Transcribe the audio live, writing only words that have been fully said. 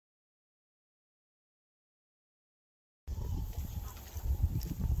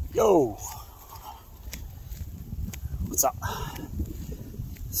Yo, what's up?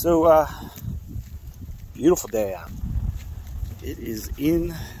 So, beautiful day out. It is in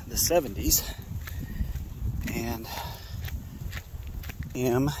the 70s, and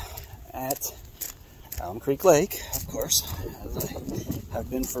am at Alum Creek Lake, of course, as I have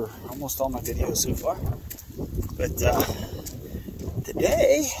been for almost all my videos so far. But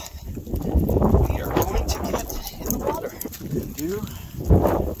today we are going to get in the water and do a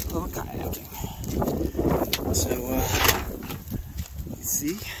little kayaking. So you can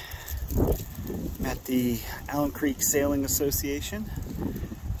see I'm at the Alum Creek Sailing Association.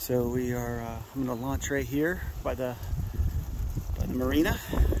 So we are I'm going to launch right here by the marina.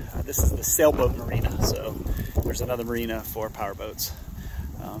 This is the sailboat marina, so there's another marina for power boats,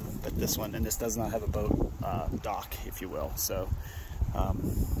 but this does not have a boat dock, if you will. So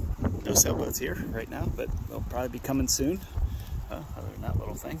no sailboats here right now, but they'll probably be coming soon, other than that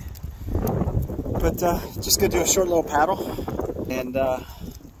little thing. But just gonna do a short little paddle and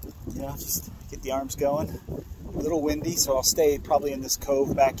you know, just get the arms going. A little windy, so I'll stay probably in this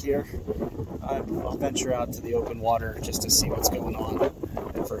cove back here. I'll venture out to the open water just to see what's going on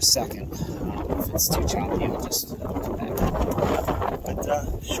for a second. If it's too choppy, I'll just come back.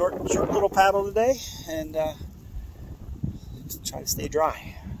 But short little paddle today, and just try to stay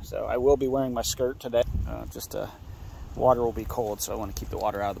dry. So I will be wearing my skirt today. Water will be cold, so I want to keep the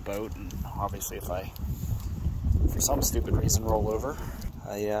water out of the boat. And obviously, if I, for some stupid reason, roll over,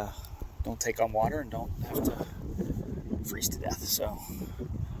 I don't take on water and don't have to freeze to death. So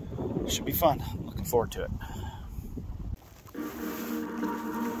it should be fun. I'm looking forward to it.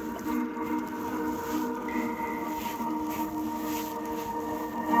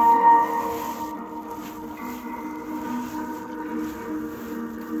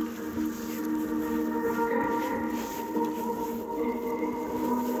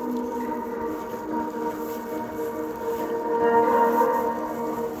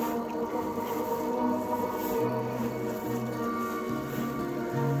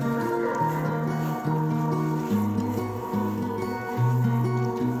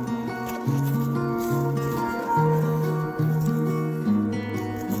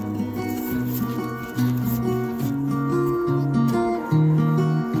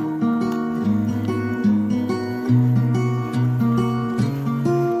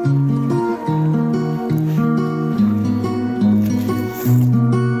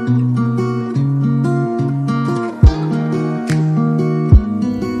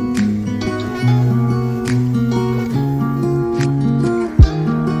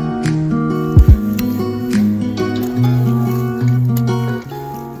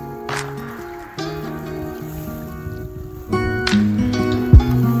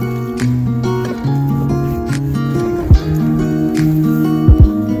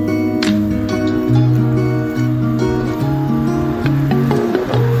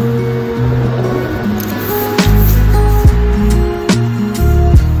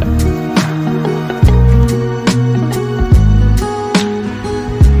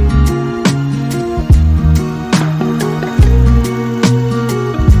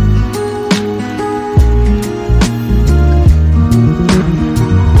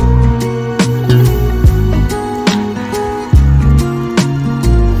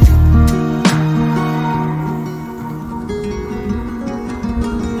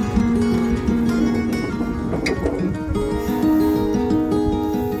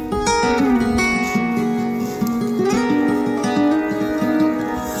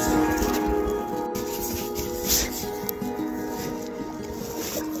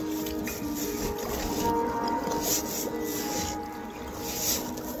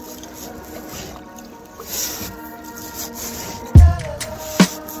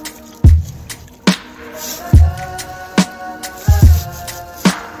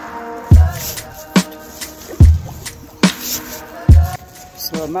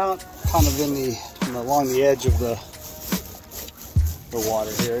 So I'm out kind of along the edge of the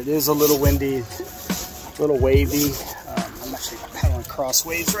water here. It is a little windy, a little wavy. I'm actually paddling cross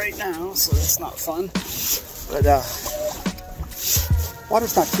waves right now, so that's not fun. But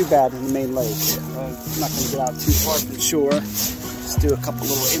water's not too bad in the main lake. I'm not going to get out too far from shore. Just do a couple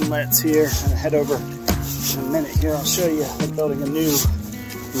little inlets here and head over in a minute here. I'll show you. They're building a new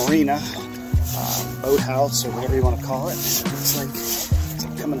marina, boathouse, or whatever you want to call it. It looks like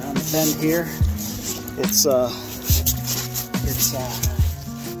coming down the bend here. It's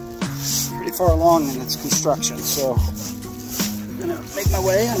pretty far along in its construction, so I'm gonna make my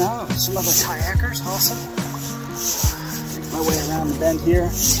way. I know some other kayakers, awesome. Make my way around the bend here,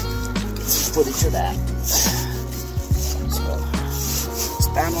 get some footage of that. So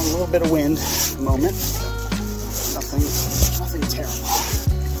battling a little bit of wind at the moment. Nothing terrible.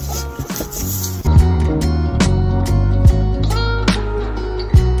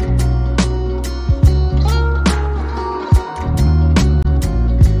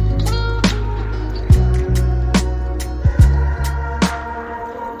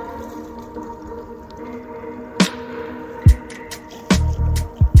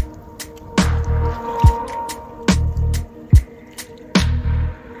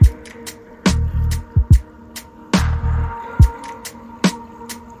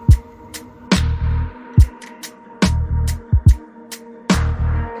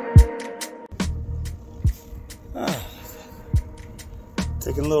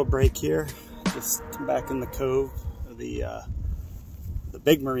 Taking a little break here, just come back in the cove of the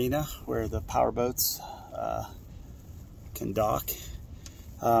big marina where the power boats can dock.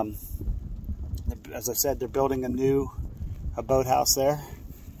 As I said, they're building a boathouse there,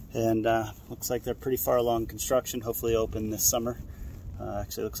 and looks like they're pretty far along construction. Hopefully open this summer.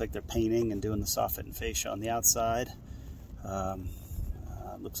 Actually, looks like they're painting and doing the soffit and fascia on the outside.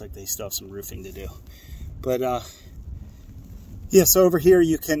 Looks like they still have some roofing to do, but yeah, so over here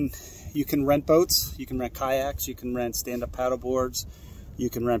you can rent boats, you can rent kayaks, you can rent stand-up paddle boards, you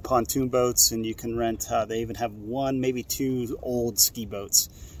can rent pontoon boats, and you can rent, they even have one, maybe two old ski boats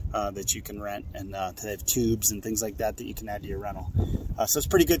that you can rent, and they have tubes and things like that that you can add to your rental. So it's a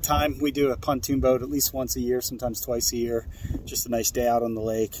pretty good time. We do a pontoon boat at least once a year, sometimes twice a year. Just a nice day out on the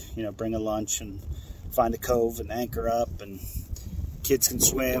lake, you know, bring a lunch and find a cove and anchor up, and kids can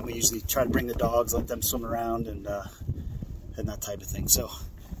swim. We usually try to bring the dogs, let them swim around, and that type of thing. So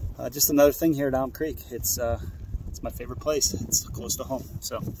just another thing here at Alum Creek. It's my favorite place. It's close to home.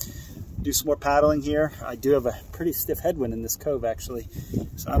 So do some more paddling here. I do have a pretty stiff headwind in this cove actually.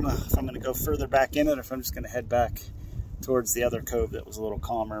 So I don't know if I'm going to go further back in it, or if I'm just going to head back towards the other cove that was a little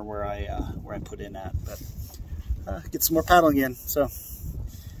calmer where I put in at. But get some more paddling in. So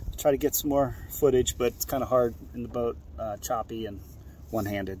try to get some more footage, but it's kind of hard in the boat, choppy and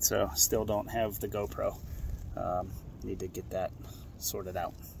one-handed. So still don't have the GoPro. Need to get that sorted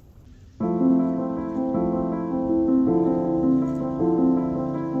out.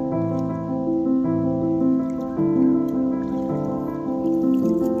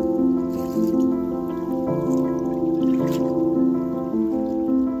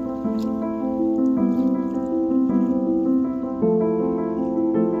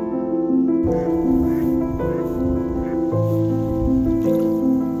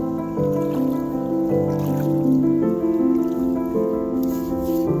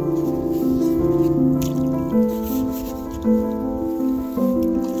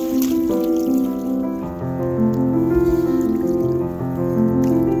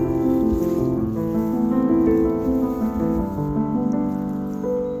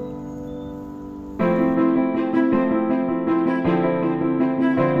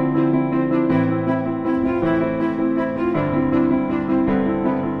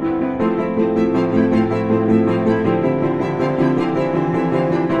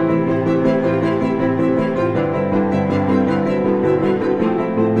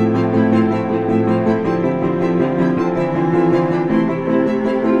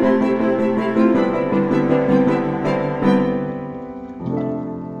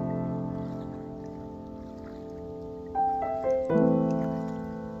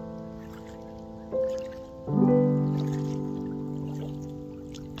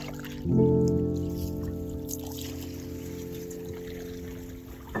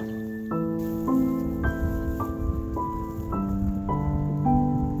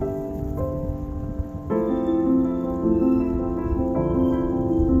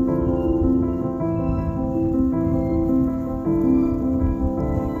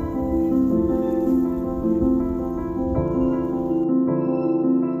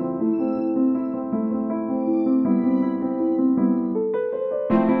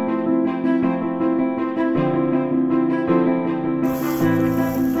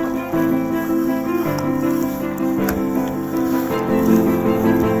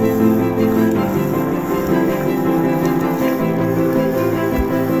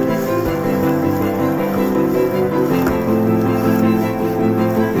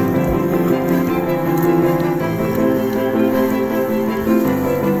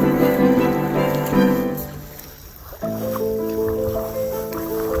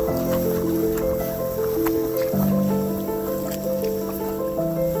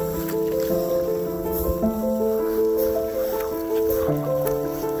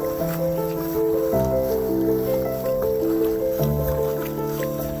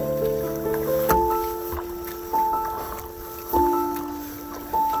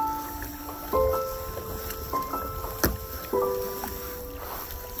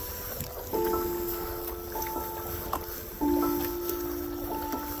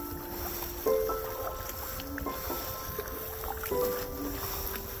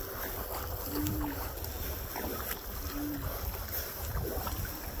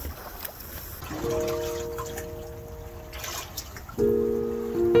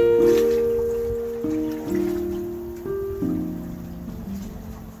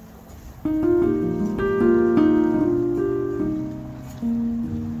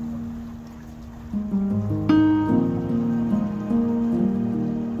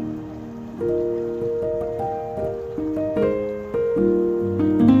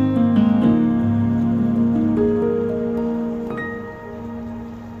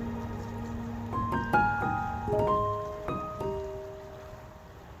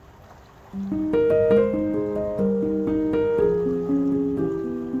 Okay,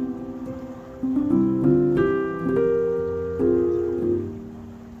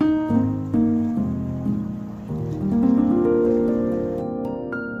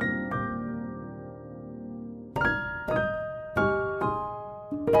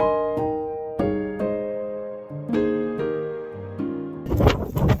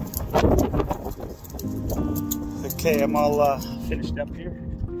 I'm all finished up here.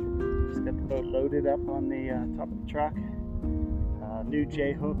 Just got the boat loaded up on the top of the truck. New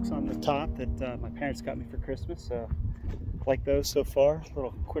J hooks on the top that my parents got me for Christmas. So like those so far. A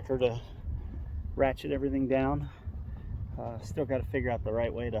little quicker to ratchet everything down. Still got to figure out the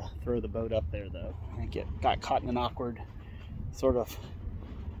right way to throw the boat up there though. I got caught in an awkward sort of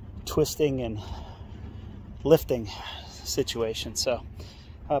twisting and lifting situation. So,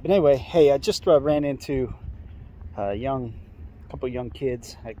 but anyway, hey, I just ran into couple young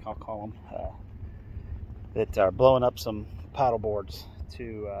kids, I'll call them, that are blowing up some paddle boards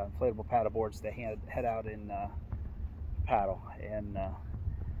to inflatable paddle boards to head out and paddle. And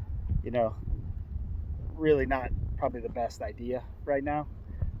you know, really not probably the best idea right now.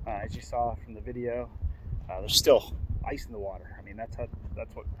 As you saw from the video, there's still ice in the water. I mean, that's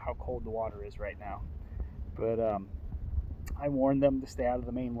how cold the water is right now. But I warned them to stay out of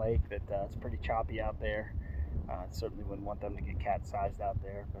the main lake, that it's pretty choppy out there. Certainly wouldn't want them to get capsized out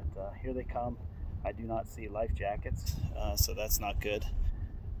there, but here they come. I do not see life jackets, so that's not good.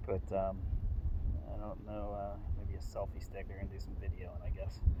 But I don't know, maybe a selfie stick. They're gonna do some video, I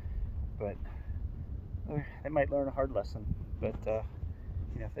guess. But they might learn a hard lesson. But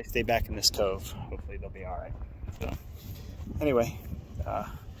you know, if they stay back in this cove, hopefully they'll be all right. So anyway,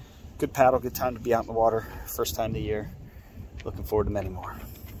 good paddle, good time to be out in the water. First time of the year. Looking forward to many more.